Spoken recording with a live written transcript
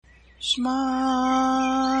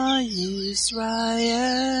Shema Yisrael,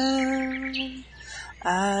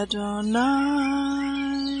 Adonai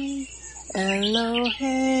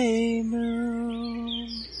Eloheinu,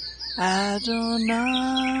 Adonai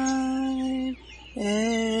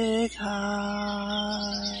Echad,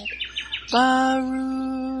 Baruch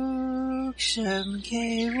Shem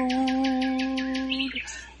Kevod,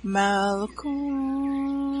 Malkuto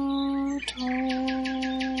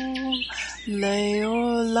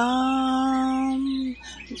Leolam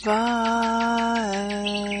Vaed.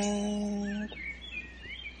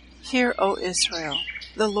 Hear, O Israel,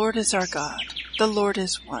 the Lord is our God, the Lord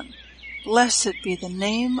is one. Blessed be the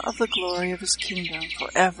name of the glory of his kingdom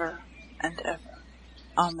forever and ever.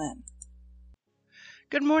 Amen.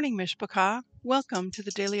 Good morning, Mishpachah. Welcome to the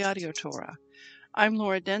Daily Audio Torah. I'm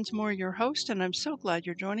Laura Densmore, your host, and I'm so glad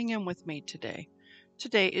you're joining in with me today.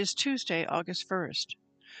 Today is Tuesday, August 1st.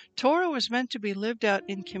 Torah was meant to be lived out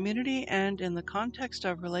in community and in the context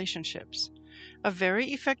of relationships. A very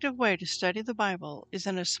effective way to study the Bible is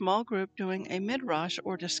in a small group doing a midrash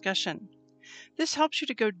or discussion. This helps you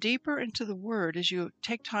to go deeper into the Word as you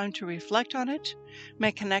take time to reflect on it,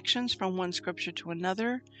 make connections from one scripture to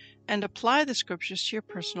another, and apply the scriptures to your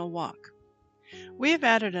personal walk. We have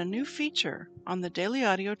added a new feature on the Daily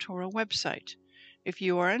Audio Torah website. If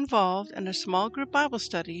you are involved in a small group Bible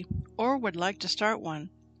study or would like to start one,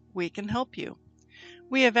 we can help you.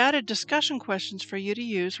 We have added discussion questions for you to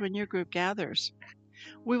use when your group gathers.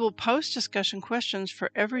 We will post discussion questions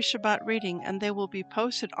for every Shabbat reading, and they will be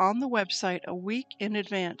posted on the website a week in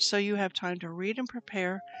advance so you have time to read and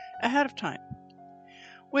prepare ahead of time.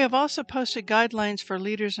 We have also posted guidelines for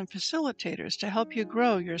leaders and facilitators to help you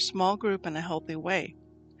grow your small group in a healthy way.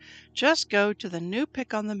 Just go to the new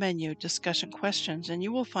pick on the menu, Discussion Questions, and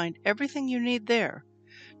you will find everything you need there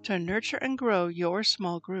to nurture and grow your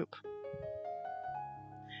small group.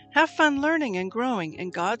 Have fun learning and growing in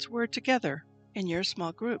God's Word together in your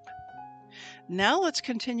small group. Now let's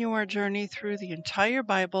continue our journey through the entire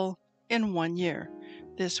Bible in 1 year.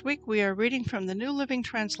 This week we are reading from the New Living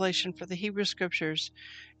Translation for the Hebrew Scriptures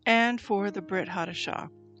and for the Brit Hadashah.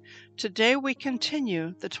 Today we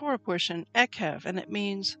continue the Torah portion, Ekev, and it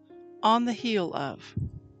means on the heel of.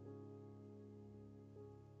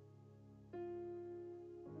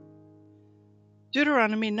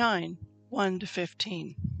 Deuteronomy 9,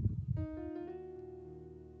 1-15.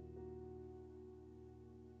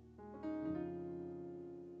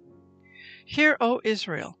 Hear, O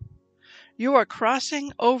Israel, you are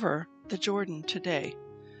crossing over the Jordan today,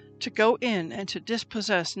 to go in and to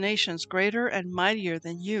dispossess nations greater and mightier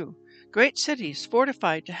than you, great cities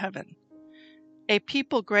fortified to heaven, a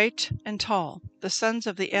people great and tall, the sons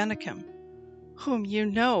of the Anakim, whom you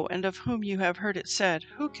know and of whom you have heard it said,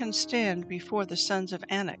 who can stand before the sons of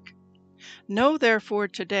Anak? Know therefore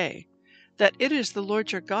today that it is the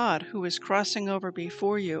Lord your God who is crossing over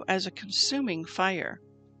before you as a consuming fire.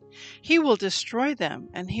 He will destroy them,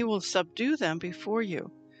 and he will subdue them before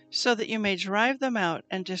you, so that you may drive them out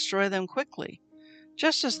and destroy them quickly,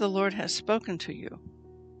 just as the Lord has spoken to you.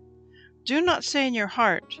 Do not say in your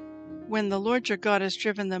heart, when the Lord your God has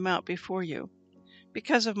driven them out before you,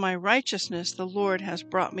 because of my righteousness the Lord has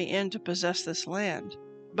brought me in to possess this land.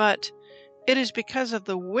 But it is because of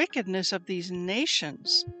the wickedness of these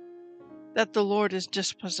nations that the Lord is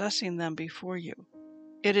dispossessing them before you.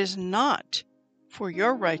 It is not for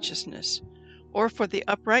your righteousness or for the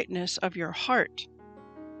uprightness of your heart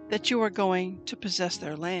that you are going to possess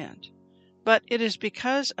their land, but it is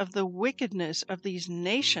because of the wickedness of these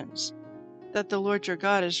nations that the Lord your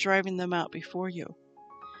God is driving them out before you,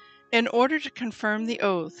 in order to confirm the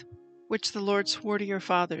oath which the Lord swore to your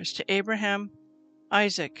fathers, to Abraham,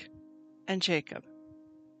 Isaac, and Jacob.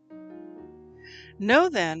 Know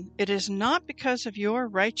then, it is not because of your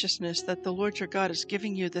righteousness that the Lord your God is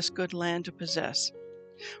giving you this good land to possess,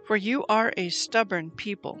 for you are a stubborn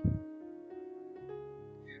people.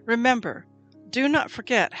 Remember, do not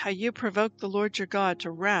forget how you provoked the Lord your God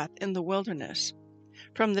to wrath in the wilderness,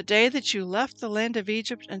 from the day that you left the land of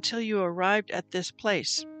Egypt until you arrived at this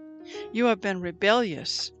place. You have been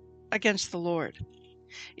rebellious against the Lord.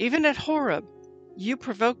 Even at Horeb, you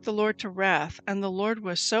provoked the Lord to wrath, and the Lord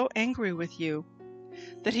was so angry with you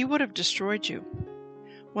that he would have destroyed you.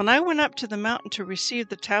 When I went up to the mountain to receive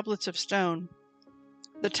the tablets of stone,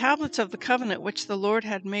 the tablets of the covenant which the Lord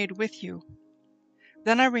had made with you,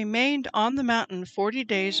 then I remained on the mountain 40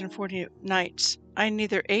 days and 40 nights. I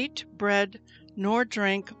neither ate bread nor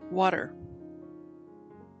drank water.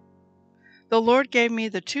 The Lord gave me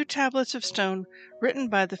the 2 tablets of stone written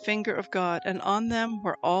by the finger of God, and on them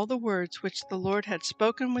were all the words which the Lord had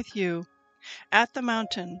spoken with you at the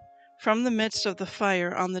mountain from the midst of the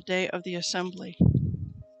fire on the day of the assembly.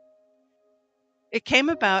 It came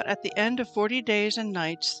about at the end of 40 days and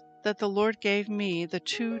nights that the Lord gave me the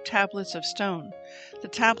 2 tablets of stone, the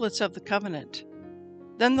tablets of the covenant.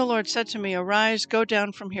 Then the Lord said to me, "Arise, go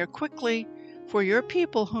down from here quickly, for your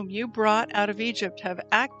people whom you brought out of Egypt have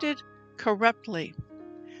acted corruptly.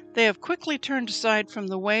 They have quickly turned aside from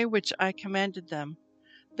the way which I commanded them.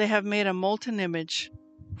 They have made a molten image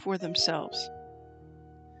for themselves."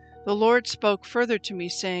 The Lord spoke further to me,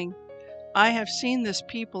 saying, "I have seen this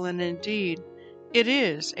people, and indeed it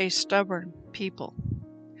is a stubborn people.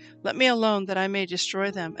 Let me alone that I may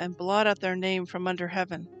destroy them and blot out their name from under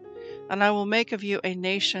heaven, and I will make of you a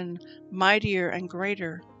nation mightier and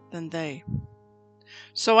greater than they."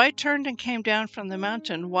 So I turned and came down from the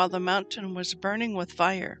mountain while the mountain was burning with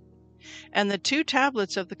fire, and the 2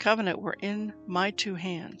 tablets of the covenant were in my 2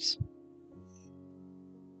 hands.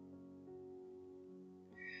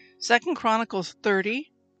 2 Chronicles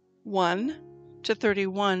 30:1 to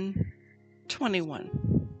 31:21.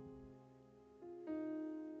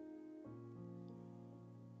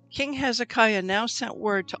 King Hezekiah now sent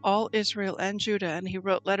word to all Israel and Judah, and he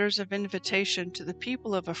wrote letters of invitation to the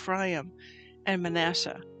people of Ephraim and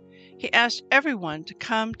Manasseh. He asked everyone to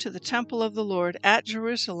come to the temple of the Lord at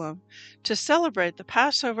Jerusalem to celebrate the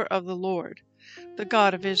Passover of the Lord, the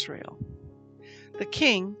God of Israel. The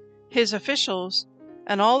king, his officials,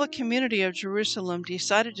 and all the community of Jerusalem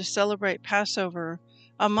decided to celebrate Passover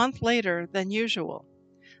a month later than usual.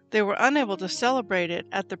 They were unable to celebrate it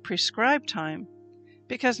at the prescribed time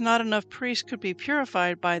because not enough priests could be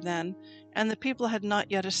purified by then, and the people had not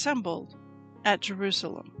yet assembled at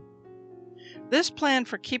Jerusalem. This plan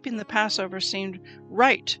for keeping the Passover seemed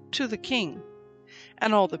right to the king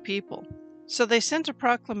and all the people. So they sent a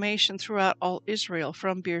proclamation throughout all Israel,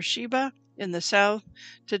 from Beersheba in the south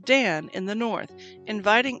to Dan in the north,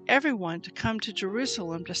 inviting everyone to come to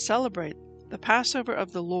Jerusalem to celebrate the Passover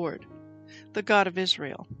of the Lord, the God of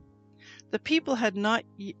Israel. The people had not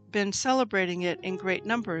been celebrating it in great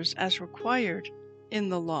numbers as required in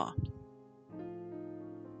the law.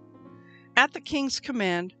 At the king's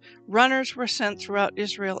command, runners were sent throughout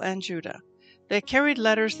Israel and Judah. They carried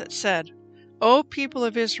letters that said, "O people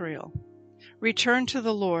of Israel, return to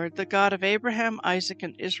the Lord, the God of Abraham, Isaac,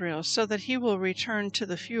 and Israel, so that he will return to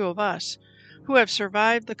the few of us who have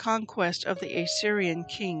survived the conquest of the Assyrian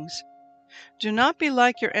kings. Do not be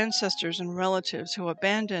like your ancestors and relatives who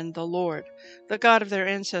abandoned the Lord, the God of their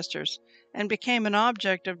ancestors, and became an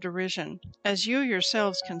object of derision, as you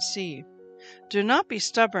yourselves conceive. Do not be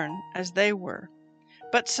stubborn as they were,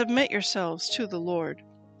 but submit yourselves to the Lord.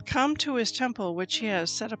 Come to his temple, which he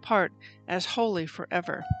has set apart as holy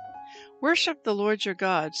forever. Worship the Lord your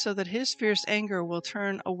God, so that his fierce anger will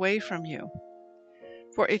turn away from you.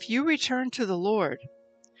 For if you return to the Lord,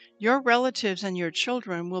 your relatives and your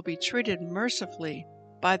children will be treated mercifully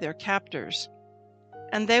by their captors,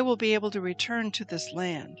 and they will be able to return to this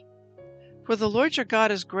land. For the Lord your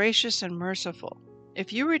God is gracious and merciful.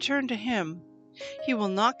 If you return to him, he will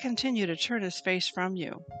not continue to turn his face from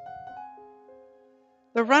you."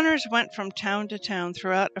 The runners went from town to town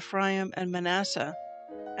throughout Ephraim and Manasseh,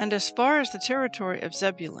 and as far as the territory of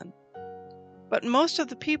Zebulun. But most of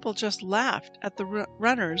the people just laughed at the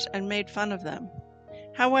runners and made fun of them.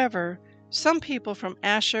 However, some people from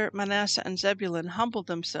Asher, Manasseh, and Zebulun humbled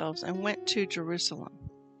themselves and went to Jerusalem.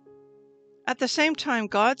 At the same time,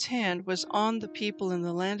 God's hand was on the people in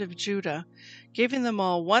the land of Judah, giving them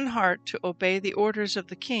all one heart to obey the orders of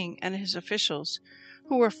the king and his officials,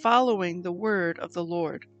 who were following the word of the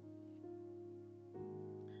Lord.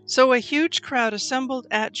 So a huge crowd assembled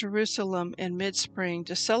at Jerusalem in mid-spring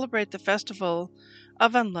to celebrate the festival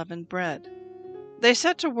of unleavened bread. They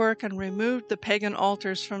set to work and removed the pagan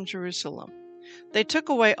altars from Jerusalem. They took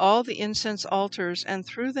away all the incense altars and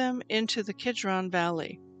threw them into the Kidron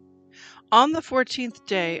Valley. On the 14th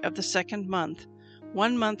day of the 2nd month,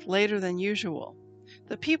 1 month later than usual,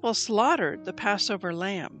 the people slaughtered the Passover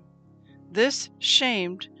lamb. This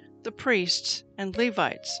shamed the priests and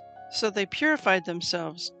Levites, so they purified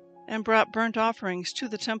themselves and brought burnt offerings to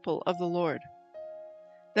the temple of the Lord.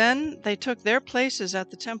 Then they took their places at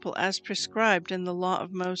the temple as prescribed in the law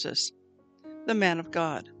of Moses, the man of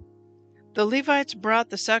God. The Levites brought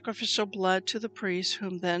the sacrificial blood to the priests,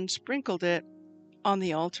 whom then sprinkled it on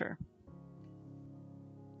the altar.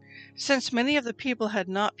 Since many of the people had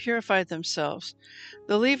not purified themselves,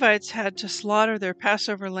 the Levites had to slaughter their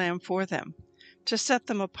Passover lamb for them, to set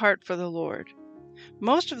them apart for the Lord.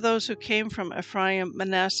 Most of those who came from Ephraim,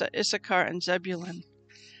 Manasseh, Issachar, and Zebulun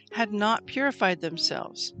had not purified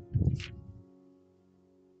themselves.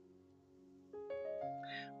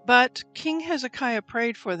 But King Hezekiah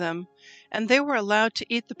prayed for them and they were allowed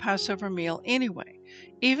to eat the Passover meal anyway,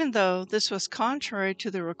 even though this was contrary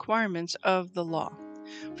to the requirements of the law.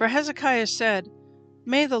 For Hezekiah said,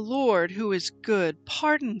 "May the Lord, who is good,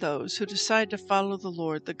 pardon those who decide to follow the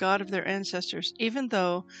Lord, the God of their ancestors, even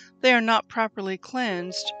though they are not properly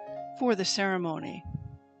cleansed for the ceremony."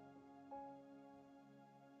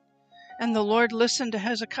 And the Lord listened to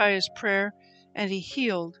Hezekiah's prayer, and he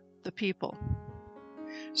healed the people.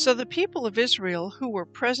 So the people of Israel who were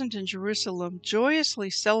present in Jerusalem joyously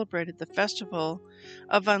celebrated the festival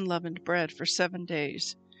of unleavened bread for 7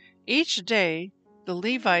 days. Each day the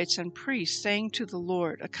Levites and priests sang to the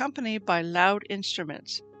Lord, accompanied by loud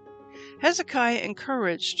instruments. Hezekiah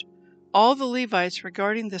encouraged all the Levites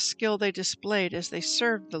regarding the skill they displayed as they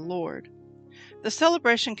served the Lord. The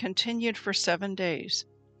celebration continued for 7 days.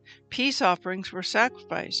 Peace offerings were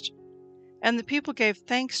sacrificed, and the people gave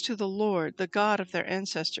thanks to the Lord, the God of their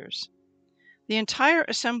ancestors. The entire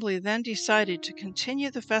assembly then decided to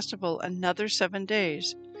continue the festival another 7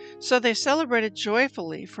 days, so they celebrated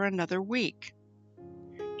joyfully for another week.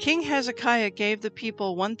 King Hezekiah gave the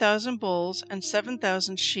people 1,000 bulls and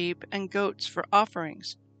 7,000 sheep and goats for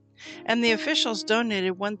offerings, and the officials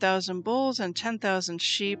donated 1,000 bulls and 10,000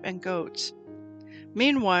 sheep and goats.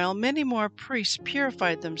 Meanwhile, many more priests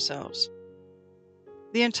purified themselves.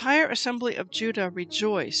 The entire assembly of Judah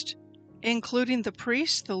rejoiced, including the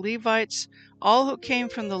priests, the Levites, all who came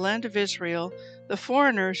from the land of Israel, the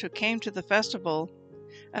foreigners who came to the festival,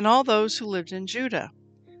 and all those who lived in Judah.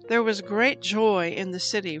 There was great joy in the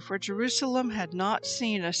city, for Jerusalem had not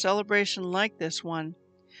seen a celebration like this one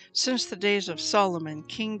since the days of Solomon,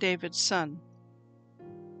 King David's son.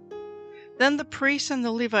 Then the priests and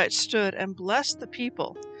the Levites stood and blessed the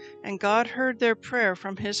people, and God heard their prayer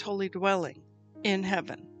from his holy dwelling in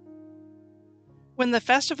heaven. When the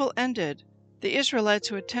festival ended, the Israelites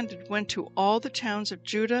who attended went to all the towns of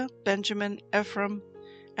Judah, Benjamin, Ephraim,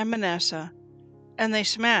 and Manasseh, and they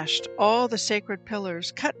smashed all the sacred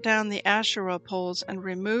pillars, cut down the Asherah poles, and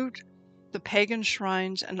removed the pagan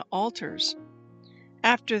shrines and altars.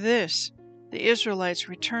 After this, the Israelites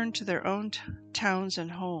returned to their own towns and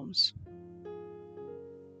homes.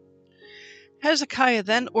 Hezekiah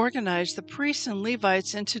then organized the priests and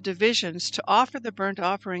Levites into divisions to offer the burnt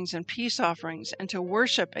offerings and peace offerings, and to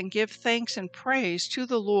worship and give thanks and praise to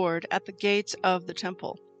the Lord at the gates of the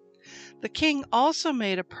temple. The king also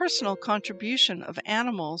made a personal contribution of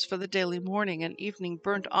animals for the daily morning and evening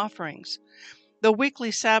burnt offerings, the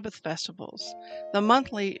weekly Sabbath festivals, the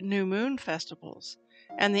monthly new moon festivals,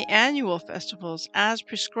 and the annual festivals as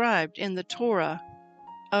prescribed in the Torah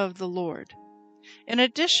of the Lord. In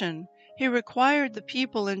addition, he required the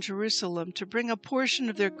people in Jerusalem to bring a portion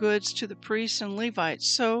of their goods to the priests and Levites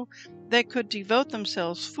so they could devote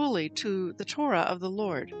themselves fully to the Torah of the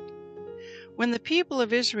Lord. When the people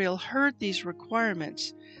of Israel heard these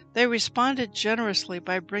requirements, they responded generously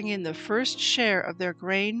by bringing the first share of their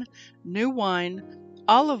grain, new wine,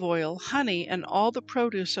 olive oil, honey, and all the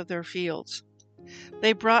produce of their fields.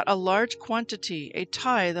 They brought a large quantity, a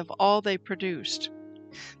tithe of all they produced.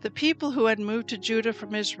 The people who had moved to Judah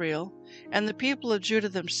from Israel, and the people of Judah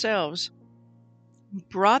themselves,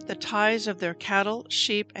 brought the tithes of their cattle,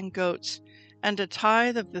 sheep, and goats, and a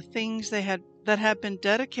tithe of the things that had been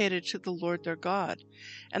dedicated to the Lord their God,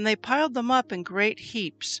 and they piled them up in great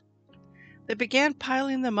heaps. They began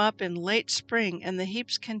piling them up in late spring, and the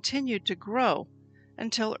heaps continued to grow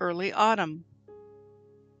until early autumn.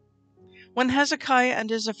 When Hezekiah and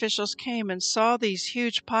his officials came and saw these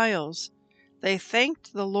huge piles, they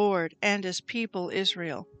thanked the Lord and his people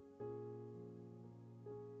Israel.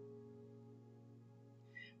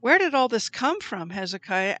 "Where did all this come from?"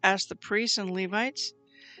 Hezekiah asked the priests and Levites.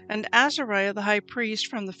 And Azariah the high priest,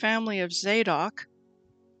 from the family of Zadok,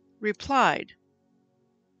 replied,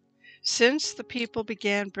 "Since the people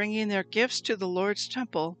began bringing their gifts to the Lord's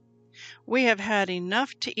temple, we have had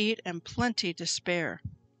enough to eat and plenty to spare.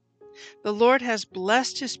 The Lord has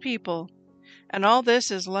blessed his people, and all this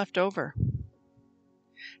is left over."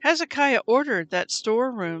 Hezekiah ordered that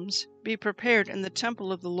storerooms be prepared in the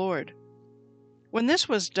temple of the Lord. When this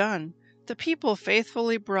was done, the people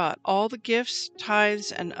faithfully brought all the gifts,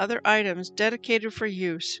 tithes, and other items dedicated for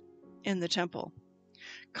use in the temple.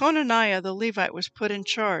 Conaniah the Levite was put in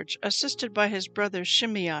charge, assisted by his brother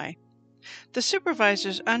Shimei. The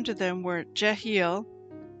supervisors under them were Jehiel,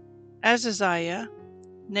 Azaziah,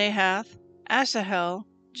 Nahath, Asahel,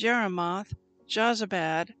 Jeremoth,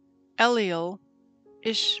 Jozabad, Eliel,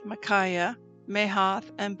 Ishmachiah,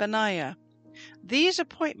 Mahath, and Benaiah. These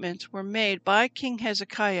appointments were made by King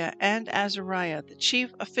Hezekiah and Azariah, the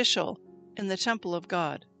chief official in the temple of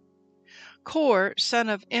God. Kor, son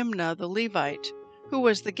of Imnah the Levite, who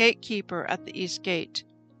was the gatekeeper at the east gate,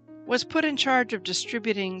 was put in charge of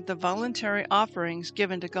distributing the voluntary offerings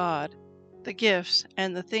given to God, the gifts,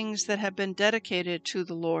 and the things that had been dedicated to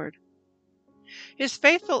the Lord. His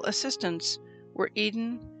faithful assistants were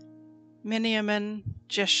Eden, Miniamin,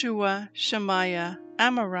 Jeshua, Shemaiah,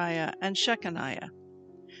 Amariah, and Shechaniah.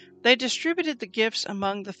 They distributed the gifts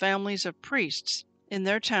among the families of priests in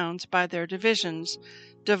their towns by their divisions,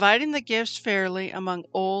 dividing the gifts fairly among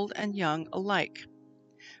old and young alike.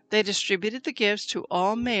 They distributed the gifts to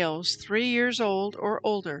all males 3 years old or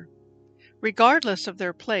older, regardless of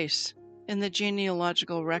their place in the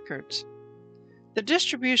genealogical records. The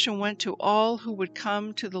distribution went to all who would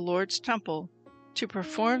come to the Lord's temple to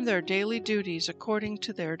perform their daily duties according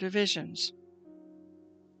to their divisions.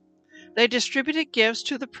 They distributed gifts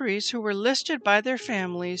to the priests who were listed by their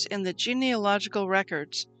families in the genealogical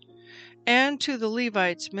records, and to the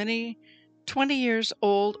Levites, many 20 years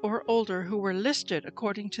old or older, who were listed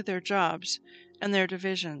according to their jobs and their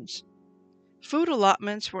divisions. Food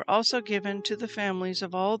allotments were also given to the families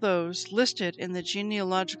of all those listed in the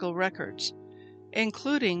genealogical records,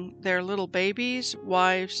 including their little babies,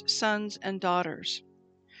 wives, sons, and daughters,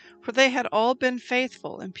 for they had all been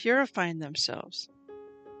faithful in purifying themselves.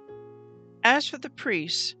 As for the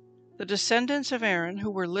priests, the descendants of Aaron who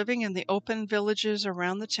were living in the open villages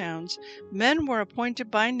around the towns, men were appointed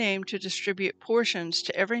by name to distribute portions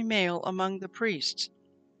to every male among the priests,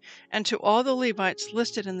 and to all the Levites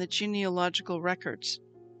listed in the genealogical records.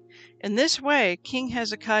 In this way, King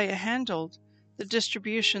Hezekiah handled the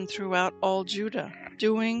distribution throughout all Judah,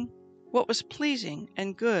 doing what was pleasing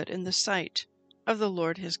and good in the sight of the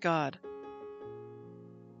Lord his God.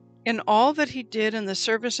 In all that he did in the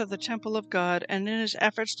service of the temple of God and in his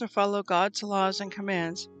efforts to follow God's laws and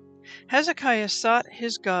commands, Hezekiah sought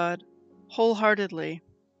his God wholeheartedly.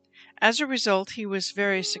 As a result, he was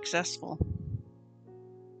very successful.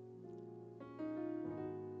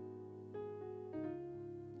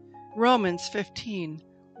 Romans 15,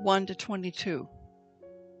 1-22.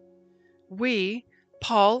 We,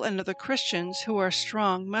 Paul and other Christians who are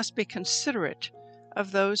strong, must be considerate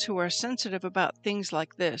of those who are sensitive about things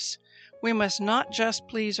like this. We must not just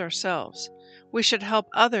please ourselves. We should help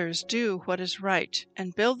others do what is right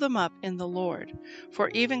and build them up in the Lord. For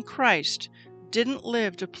even Christ didn't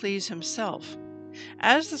live to please himself.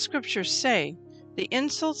 As the scriptures say, the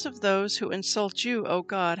insults of those who insult you, O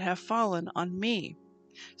God, have fallen on me.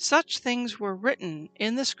 Such things were written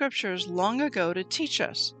in the scriptures long ago to teach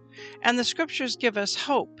us, and the scriptures give us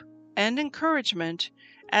hope and encouragement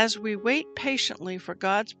as we wait patiently for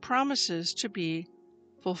God's promises to be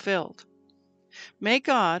fulfilled. May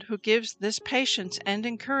God, who gives this patience and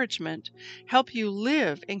encouragement, help you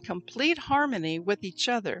live in complete harmony with each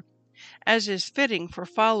other, as is fitting for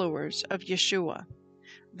followers of Yeshua.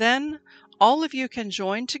 Then all of you can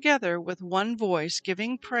join together with one voice,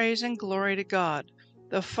 giving praise and glory to God,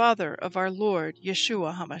 the Father of our Lord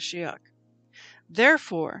Yeshua HaMashiach.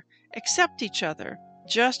 Therefore, accept each other,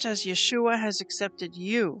 just as Yeshua has accepted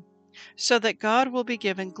you, so that God will be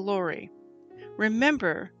given glory.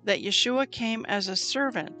 Remember that Yeshua came as a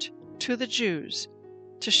servant to the Jews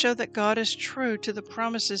to show that God is true to the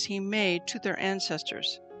promises he made to their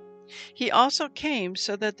ancestors. He also came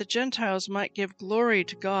so that the Gentiles might give glory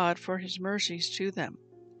to God for his mercies to them.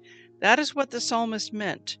 That is what the psalmist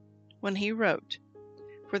meant when he wrote,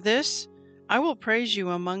 "For this I will praise you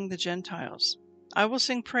among the Gentiles. I will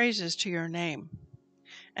sing praises to your name."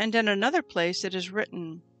 And in another place it is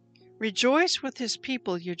written, "Rejoice with his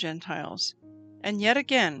people, you Gentiles." And yet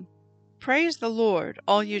again, "Praise the Lord,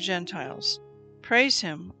 all you Gentiles. Praise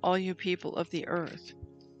him, all you people of the earth."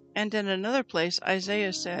 And in another place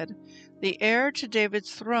Isaiah said, "The heir to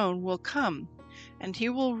David's throne will come, and he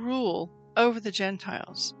will rule over the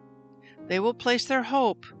Gentiles. They will place their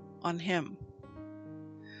hope on him."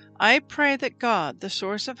 I pray that God, the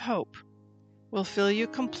source of hope, will fill you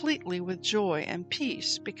completely with joy and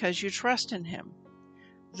peace because you trust in him.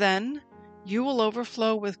 Then you will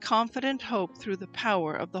overflow with confident hope through the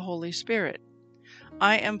power of the Holy Spirit.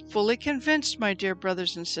 I am fully convinced, my dear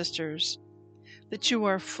brothers and sisters, that you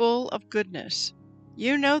are full of goodness.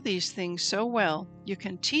 You know these things so well, you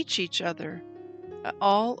can teach each other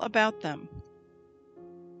all about them.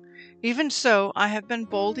 Even so, I have been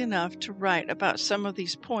bold enough to write about some of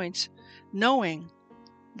these points, knowing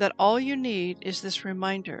that all you need is this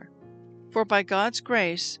reminder. For by God's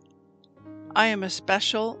grace, I am a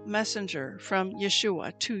special messenger from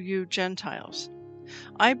Yeshua to you Gentiles.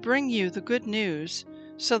 I bring you the good news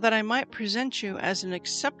so that I might present you as an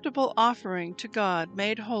acceptable offering to God,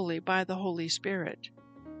 made holy by the Holy Spirit.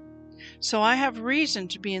 So I have reason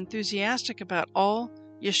to be enthusiastic about all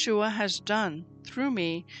Yeshua has done through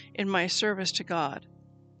me in my service to God.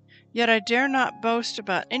 Yet I dare not boast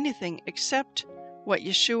about anything except what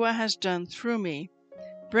Yeshua has done through me,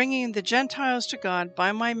 bringing the Gentiles to God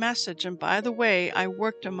by my message and by the way I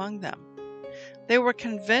worked among them. They were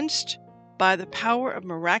convinced by the power of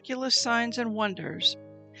miraculous signs and wonders,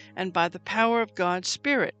 and by the power of God's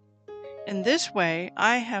Spirit. In this way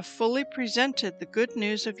I have fully presented the good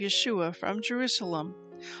news of Yeshua from Jerusalem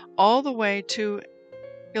all the way to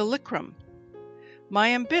Illyricum. My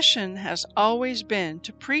ambition has always been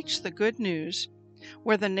to preach the good news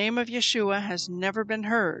where the name of Yeshua has never been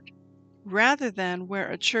heard, rather than where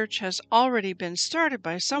a church has already been started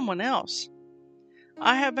by someone else.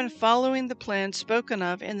 I have been following the plan spoken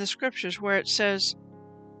of in the Scriptures where it says,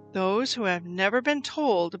 "Those who have never been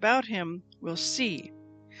told about him will see,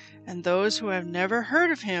 and those who have never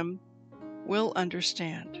heard of him will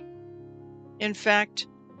understand." In fact,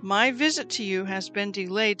 my visit to you has been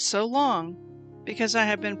delayed so long because I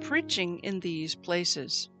have been preaching in these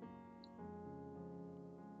places.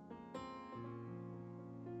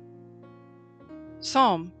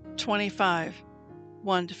 Psalm 25,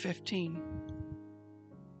 1-15.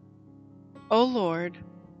 O Lord,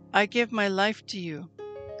 I give my life to you.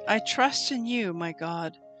 I trust in you, my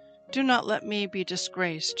God. Do not let me be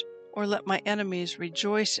disgraced, or let my enemies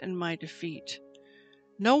rejoice in my defeat.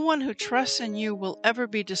 No one who trusts in you will ever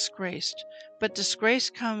be disgraced, but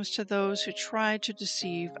disgrace comes to those who try to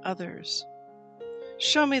deceive others.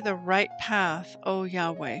 Show me the right path, O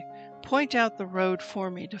Yahweh. Point out the road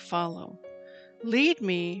for me to follow. Lead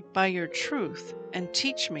me by your truth and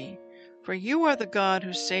teach me, for you are the God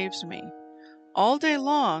who saves me. All day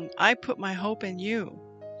long I put my hope in you.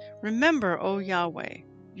 Remember, O Yahweh,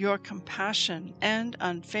 your compassion and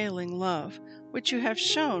unfailing love, which you have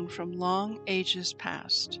shown from long ages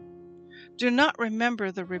past. Do not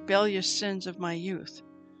remember the rebellious sins of my youth.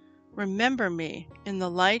 Remember me in the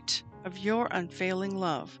light of your unfailing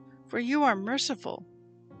love, for you are merciful,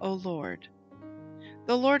 O Lord.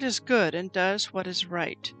 The Lord is good and does what is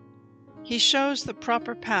right. He shows the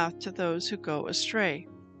proper path to those who go astray.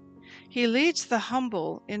 He leads the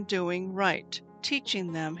humble in doing right,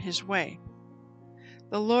 teaching them his way.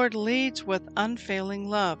 The Lord leads with unfailing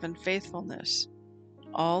love and faithfulness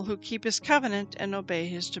all who keep his covenant and obey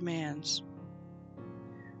his demands.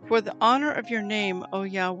 For the honor of your name, O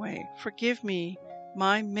Yahweh, forgive me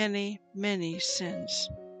my many, many sins.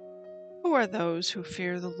 Who are those who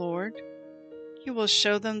fear the Lord? He will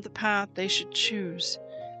show them the path they should choose.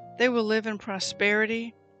 They will live in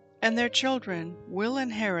prosperity, and their children will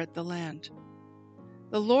inherit the land.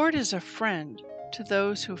 The Lord is a friend to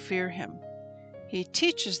those who fear him. He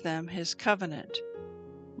teaches them his covenant.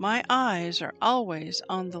 My eyes are always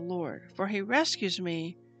on the Lord, for he rescues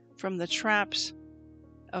me from the traps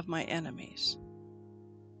of my enemies.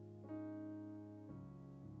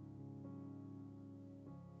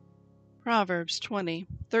 Proverbs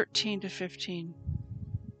 20:13-15.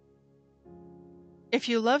 If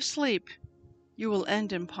you love sleep, you will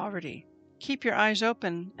end in poverty. Keep your eyes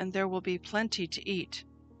open, and there will be plenty to eat.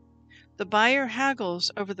 The buyer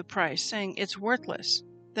haggles over the price, saying it's worthless,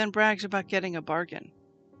 then brags about getting a bargain.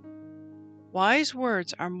 Wise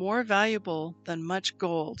words are more valuable than much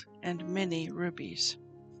gold and many rubies.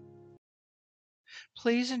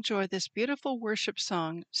 Please enjoy this beautiful worship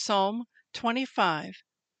song, Psalm 25,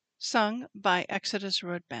 sung by Exodus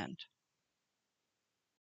Road Band.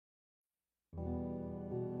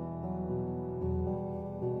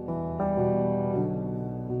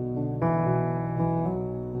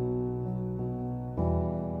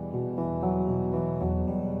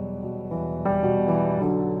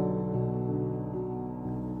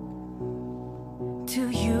 To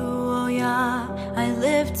you, O Yah, I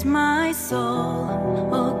lift my soul.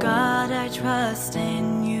 O God, I trust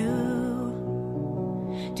in you.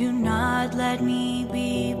 Do not let me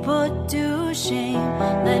be put to shame.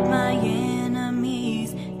 Let my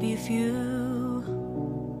enemies be few.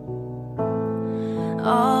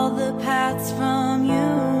 All the paths from you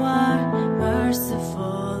are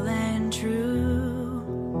merciful and true.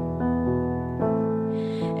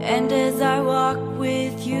 And as I walk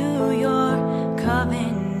with you, your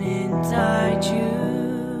covenant I choose.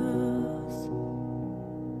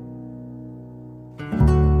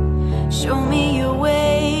 Show me your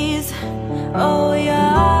ways, oh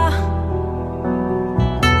Yah.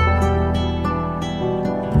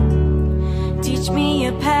 Teach me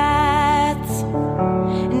your paths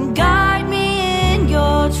and guide me in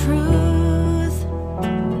your truth.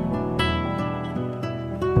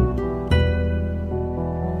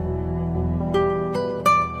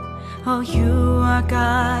 Oh, you are my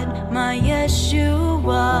God, my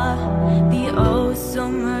Yeshua, be oh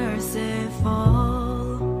so merciful.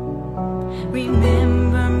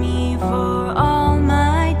 Remember me for all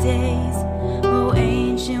my days, O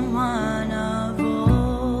ancient one of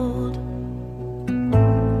old.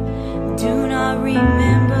 Do not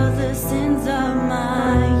remember the sins of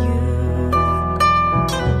my youth,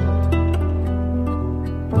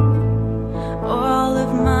 or all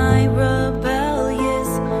of my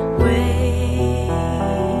rebellious ways.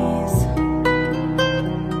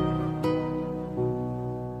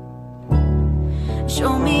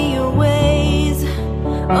 Show me your ways,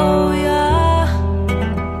 oh yeah.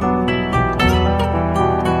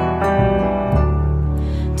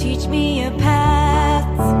 Teach me your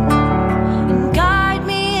paths and guide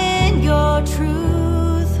me in your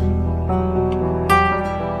truth.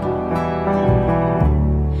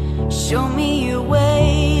 Show me your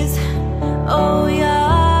ways, oh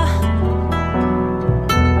yeah.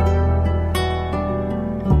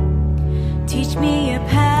 Teach me your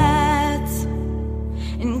paths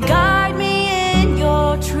and guide me in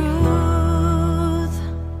your truth.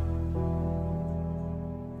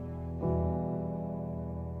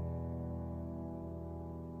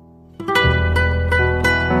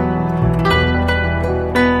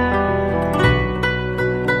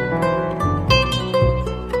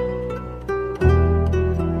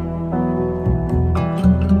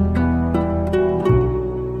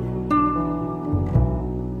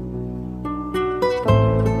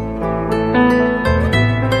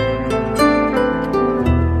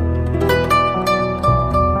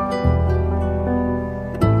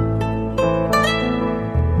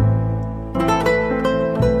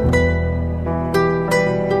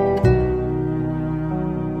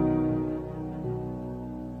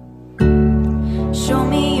 Show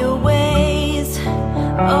me your ways,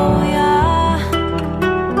 oh yeah.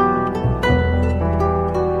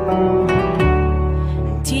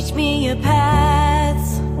 Teach me your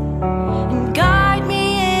paths and guide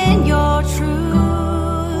me in your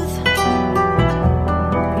truth.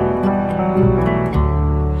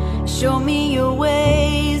 Show me your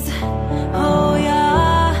ways, oh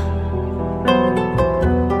yeah.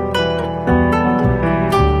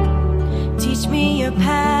 Teach me your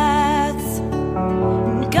paths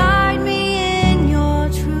and guide me in your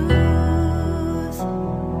truth.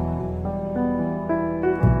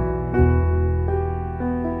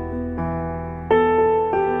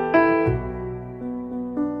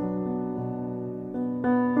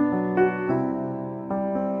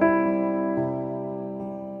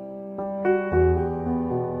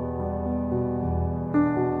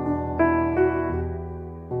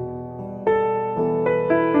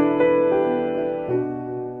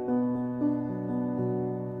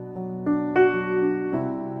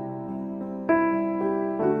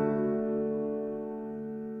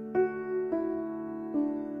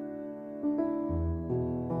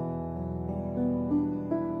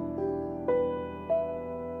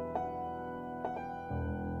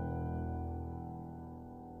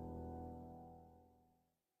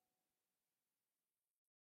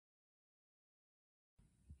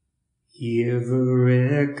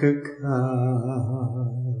 Yevrekka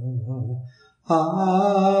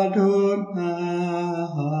Adonai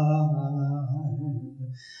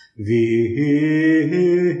Vish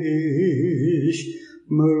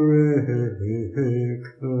Mereka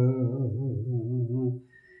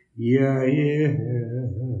Yair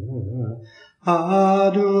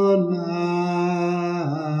Adonai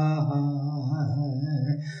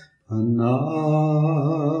Panavilaka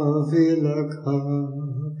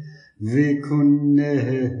Vikuneka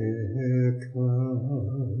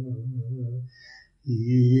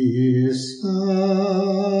Isa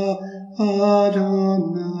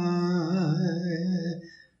Adonai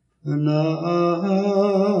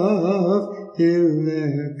Panav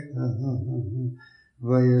Ileka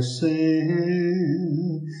Vayasem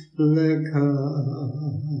Leka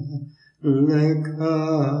Leka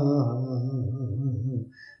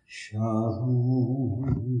Shalom.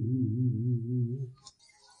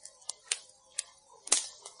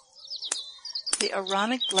 The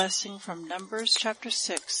Aaronic blessing from Numbers chapter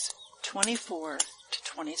 6, 24 to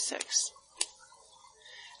 26.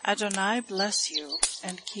 Adonai bless you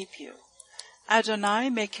and keep you. Adonai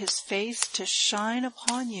make his face to shine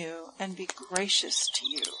upon you and be gracious to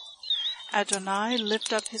you. Adonai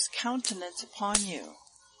lift up his countenance upon you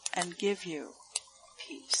and give you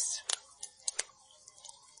peace.